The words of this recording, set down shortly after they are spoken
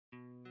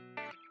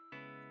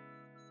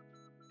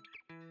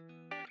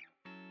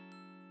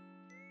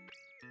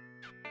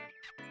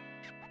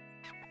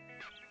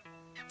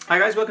Hi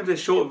guys, welcome to this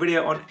short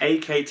video on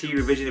AKT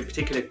revision, in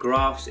particular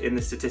graphs in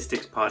the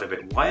statistics part of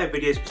it. Why a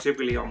video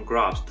specifically on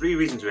graphs? Three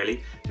reasons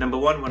really. Number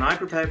one, when I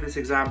prepared for this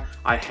exam,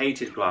 I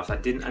hated graphs. I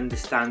didn't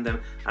understand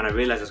them, and I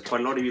realized there's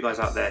quite a lot of you guys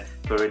out there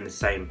who are in the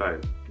same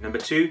boat. Number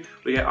two,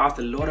 we get asked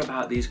a lot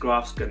about these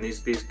graphs and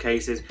these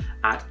cases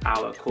at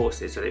our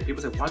courses. So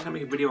people say, why can't I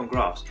make a video on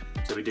graphs?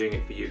 So we're doing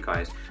it for you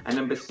guys. And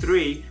number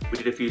three, we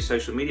did a few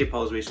social media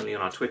polls recently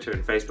on our Twitter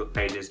and Facebook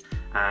pages,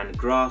 and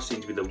graphs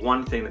seem to be the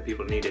one thing that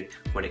people needed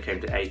when it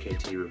came to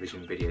AKT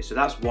revision videos. So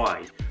that's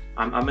why.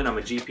 I'm a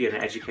GP and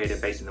an educator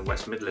based in the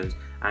West Midlands,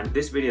 and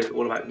this video is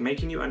all about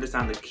making you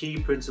understand the key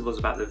principles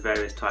about the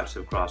various types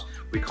of graphs.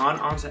 We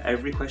can't answer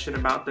every question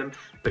about them,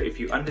 but if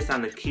you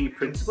understand the key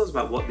principles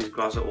about what these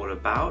graphs are all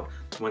about,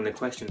 when the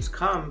questions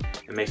come,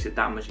 it makes it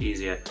that much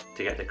easier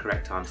to get the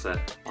correct answer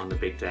on the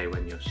big day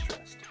when you're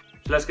stressed.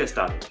 So let's get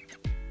started.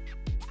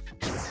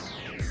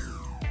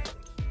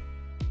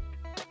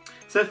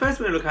 So the first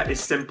thing we look at is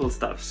simple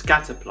stuff,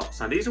 scatter plots.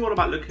 Now these are all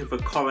about looking for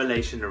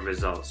correlation of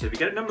results. So if you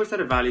get a number of set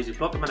of values, you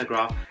plot them on a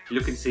graph, you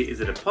look and see, is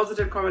it a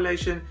positive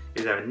correlation,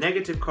 is there a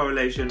negative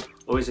correlation,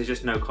 or is there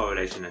just no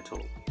correlation at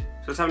all?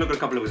 So let's have a look at a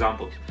couple of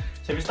examples.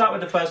 So if you start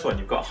with the first one,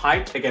 you've got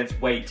height against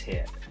weight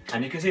here.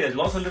 And you can see there's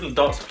lots of little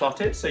dots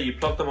plotted, so you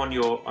plot them on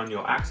your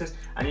axis,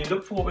 and you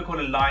look for what we call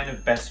a line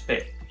of best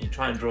fit. You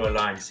try and draw a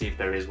line, see if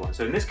there is one.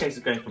 So in this case,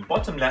 it's going from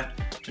bottom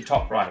left to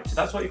top right. So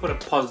that's what you call a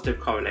positive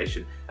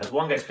correlation. As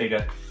one gets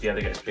bigger, the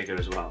other gets bigger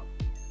as well.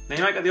 Now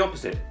you might get the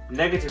opposite,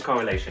 negative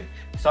correlation.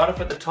 Start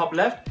off at the top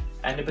left,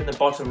 end up in the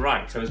bottom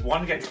right. So as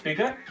one gets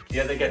bigger,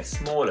 the other gets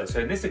smaller. So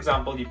in this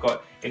example, you've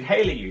got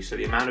inhaler use, so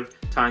the amount of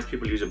times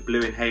people use a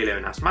blue inhaler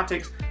in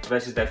asthmatics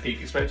versus their peak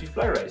expiratory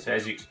flow rate. So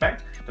as you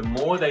expect, the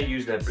more they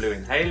use their blue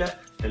inhaler,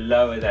 the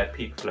lower their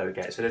peak flow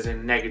gets. So there's a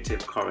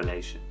negative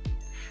correlation.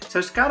 So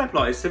scatter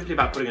plot is simply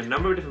about putting a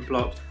number of different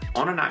plots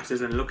on an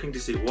axis and looking to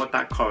see what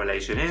that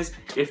correlation is,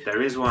 if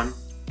there is one.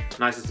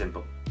 Nice and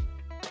simple.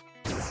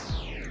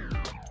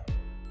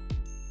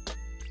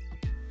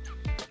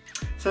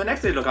 So the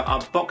next thing to look at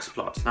are box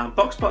plots. Now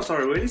box plots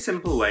are a really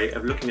simple way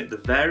of looking at the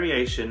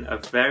variation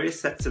of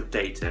various sets of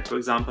data, for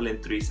example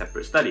in 3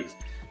 separate studies.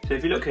 So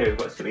if you look here, we've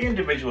got 3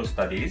 individual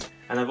studies,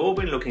 and they've all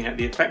been looking at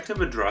the effect of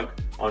a drug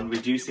on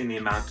reducing the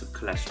amount of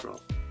cholesterol.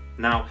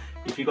 Now,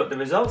 if you've got the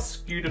results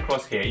skewed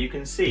across here, you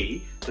can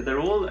see that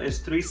they're all as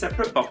 3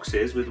 separate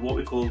boxes with what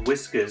we call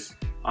whiskers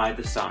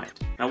either side.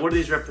 Now what do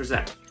these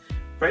represent?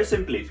 Very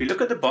simply, if you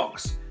look at the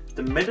box,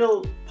 the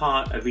middle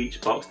part of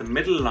each box, the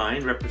middle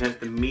line, represents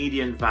the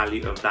median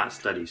value of that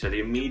study. So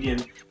the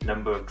median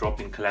number of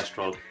drop in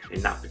cholesterol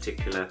in that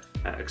particular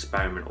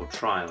experiment or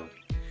trial.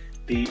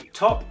 The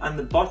top and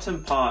the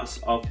bottom parts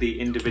of the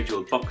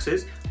individual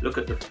boxes look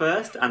at the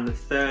first and the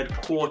third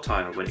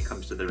quartile when it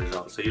comes to the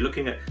results. So you're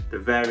looking at the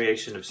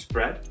variation of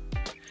spread.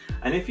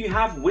 And if you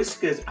have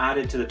whiskers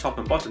added to the top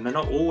and bottom, they're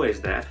not always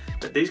there,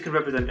 but these can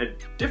represent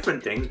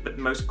different things, but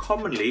most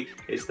commonly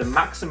it's the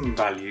maximum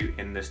value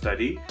in the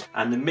study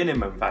and the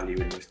minimum value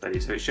in the study.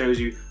 So it shows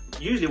you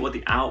usually what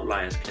the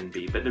outliers can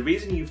be, but the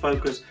reason you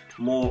focus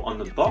more on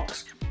the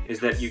box is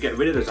that you get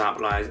rid of those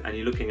outliers and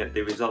you're looking at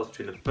the results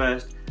between the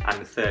first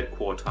and the third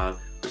quartile,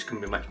 which can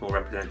be much more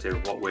representative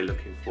of what we're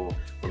looking for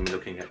when we're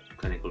looking at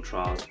clinical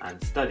trials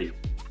and studies.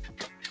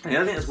 And the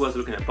other thing that's worth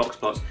looking at box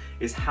plots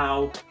is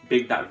how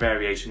big that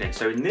variation is.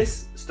 So in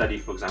this study,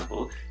 for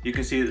example, you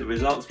can see that the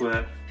results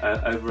were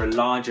over a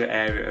larger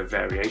area of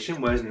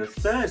variation, whereas in the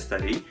third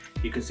study,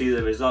 you can see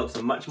the results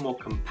are much more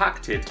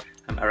compacted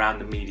around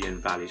the median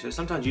value. So it's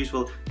sometimes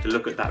useful to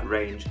look at that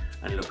range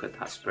and look at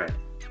that spread.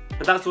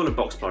 But that's all a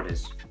box plot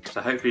is. So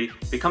hopefully,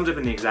 if it comes up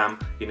in the exam,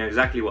 you know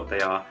exactly what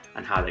they are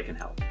and how they can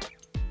help.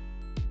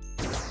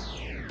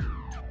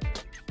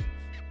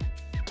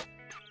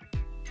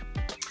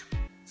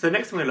 So the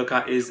next thing we look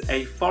at is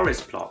a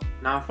forest plot.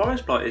 Now a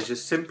forest plot is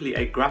just simply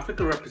a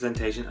graphical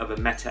representation of a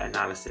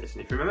meta-analysis.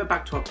 And if you remember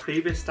back to our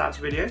previous stats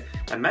video,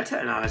 a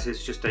meta-analysis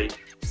is just a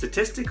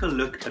statistical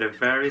look at a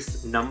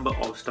various number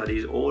of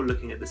studies all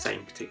looking at the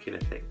same particular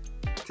thing.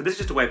 So this is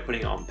just a way of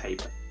putting it on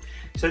paper.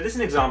 So this is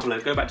an example,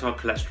 let's go back to our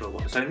cholesterol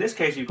one. So in this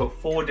case, you've got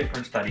 4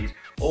 different studies,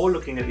 all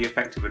looking at the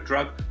effect of a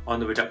drug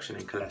on the reduction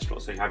in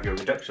cholesterol. So you have your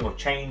reduction or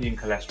change in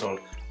cholesterol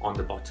on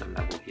the bottom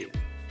level here.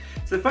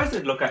 So the first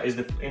thing to look at is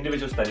the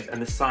individual studies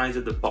and the size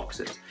of the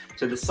boxes.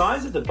 So the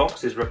size of the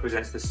boxes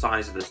represents the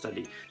size of the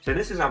study. So in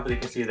this example, you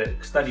can see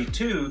that study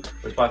 2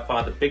 was by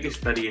far the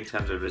biggest study in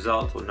terms of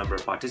results or number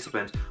of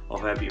participants, or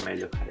however you may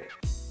look at it.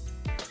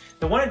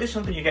 The one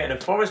additional thing you get in a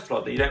forest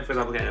plot that you don't, for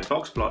example, get in a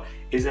box plot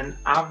is an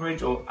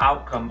average or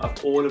outcome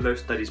of all of those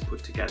studies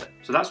put together.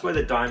 So that's where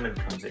the diamond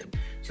comes in.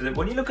 So that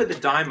when you look at the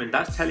diamond,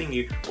 that's telling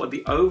you what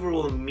the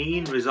overall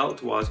mean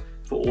result was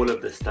for all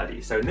of the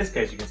studies. So in this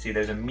case, you can see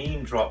there's a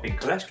mean drop in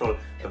cholesterol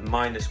of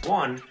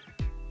 -1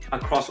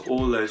 across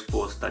all those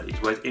 4 studies.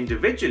 Whereas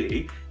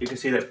individually, you can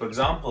see that, for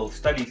example,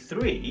 study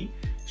 3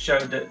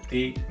 showed that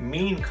the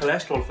mean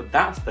cholesterol for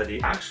that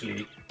study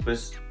actually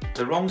was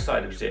the wrong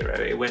side of 0.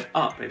 It went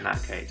up in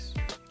that case.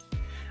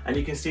 And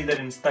you can see that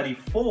in study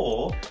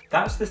 4,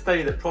 that's the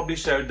study that probably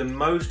showed the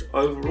most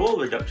overall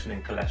reduction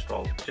in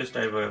cholesterol, just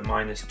over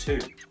 -2.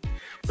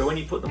 But when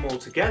you put them all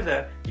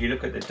together, you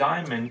look at the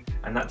diamond,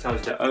 and that tells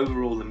you that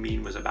overall the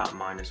mean was about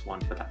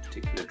 -1 for that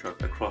particular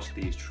drug across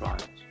these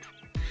trials.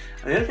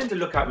 And the other thing to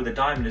look at with the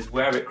diamond is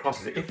where it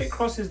crosses. If it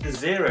crosses the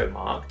 0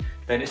 mark,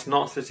 then it's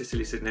not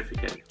statistically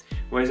significant.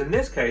 Whereas in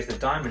this case, the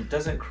diamond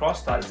doesn't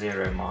cross that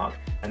 0 mark,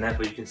 and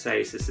therefore you can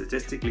say it's a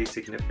statistically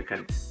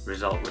significant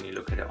result when you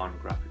look at it on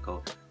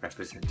graphical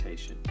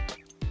representation.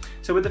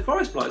 So with the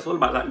forest plot, it's all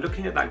about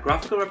looking at that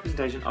graphical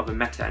representation of a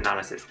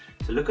meta-analysis.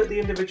 So look at the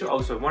individual,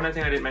 also one other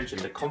thing I didn't mention,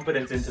 the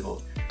confidence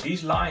interval.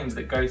 These lines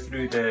that go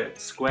through the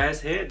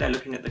squares here, they're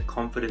looking at the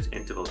confidence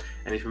interval.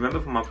 And if you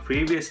remember from our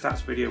previous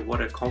stats video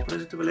what a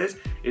confidence interval is,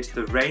 it's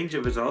the range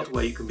of results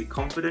where you can be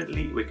confident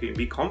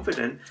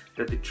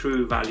that the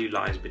true value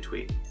lies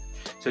between.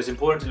 So it's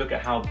important to look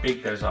at how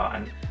big those are,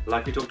 and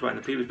like we talked about in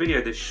the previous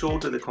video, the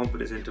shorter the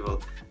confidence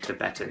interval, the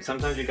better. And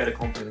sometimes you get a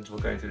confidence interval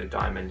going through the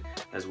diamond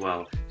as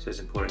well, so it's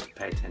important to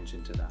pay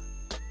attention to that.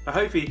 But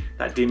hopefully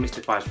that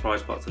demystifies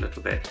forest plots a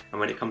little bit, and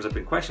when it comes up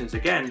in questions,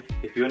 again,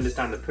 if you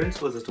understand the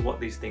principles as to what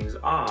these things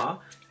are,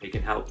 it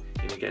can help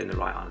in getting the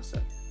right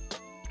answer.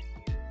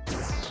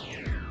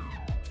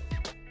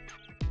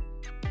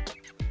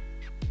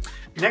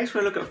 Next,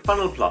 we're going to look at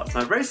funnel plots.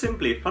 Now, very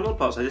simply, funnel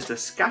plots are just a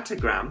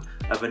scattergram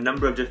of a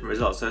number of different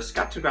results. So a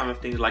scattergram of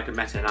things like a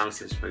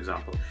meta-analysis, for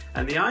example.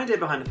 And the idea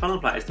behind the funnel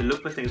plot is to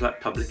look for things like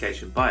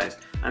publication bias,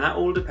 and that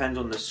all depends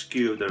on the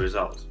skew of the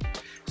results.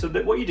 So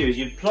what you do is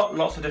you plot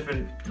lots of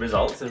different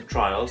results of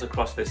trials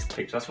across this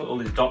picture. That's what all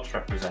these dots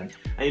represent.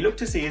 And you look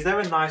to see, is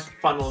there a nice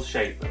funnel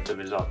shape of the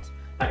results?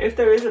 Now, if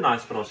there is a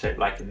nice funnel shape,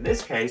 like in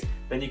this case,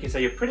 then you can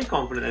say you're pretty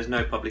confident there's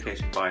no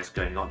publication bias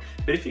going on.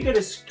 But if you get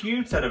a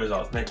skewed set of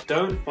results and they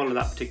don't follow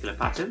that particular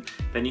pattern,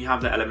 then you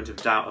have the element of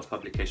doubt of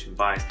publication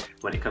bias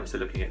when it comes to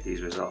looking at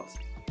these results.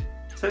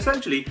 So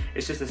essentially,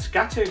 it's just a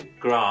scattered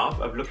graph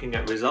of looking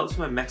at results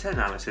from a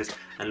meta-analysis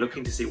and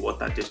looking to see what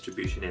that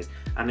distribution is.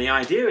 And the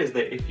idea is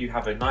that if you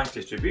have a nice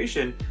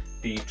distribution,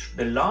 the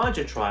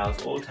larger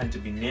trials all tend to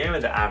be nearer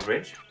the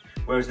average,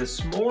 whereas the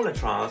smaller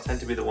trials tend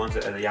to be the ones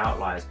that are the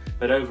outliers,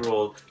 but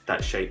overall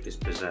that shape is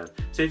preserved.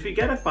 So if you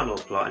get a funnel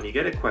plot and you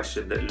get a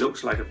question that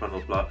looks like a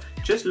funnel plot,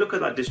 just look at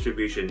that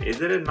distribution.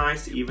 Is it a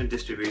nice even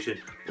distribution,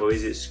 or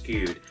is it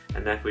skewed?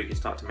 And therefore you can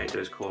start to make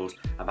those calls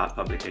about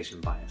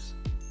publication bias.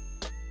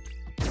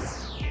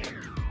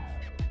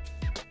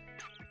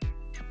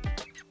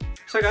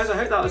 So guys, I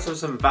hope that was of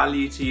some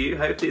value to you.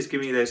 Hopefully it's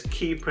giving you those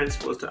key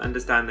principles to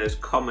understand those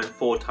common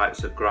 4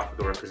 types of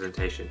graphical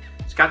representation: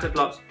 scatter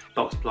plots,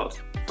 box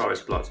plots,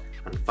 forest plots,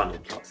 and funnel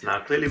plots. Now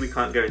clearly we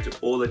can't go into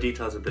all the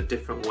details of the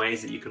different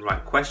ways that you can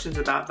write questions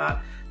about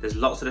that. There's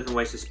lots of different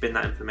ways to spin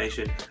that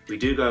information. We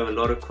do go over a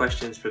lot of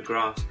questions for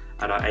graphs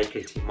at our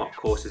AKT mock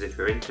courses if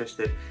you're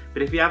interested.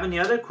 But if you have any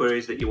other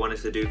queries that you want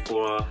us to do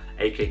for our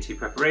AKT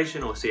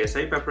preparation or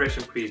CSA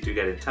preparation, please do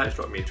get in touch,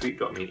 drop me a tweet,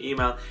 drop me an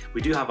email.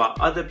 We do have our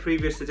other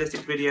previous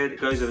statistics video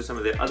that goes over some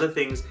of the other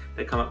things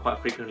that come up quite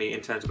frequently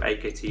in terms of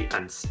AKT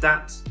and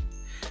stats.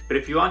 But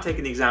if you are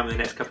taking the exam in the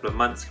next couple of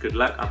months, good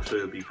luck, I'm sure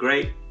it'll be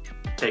great.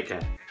 Take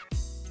care.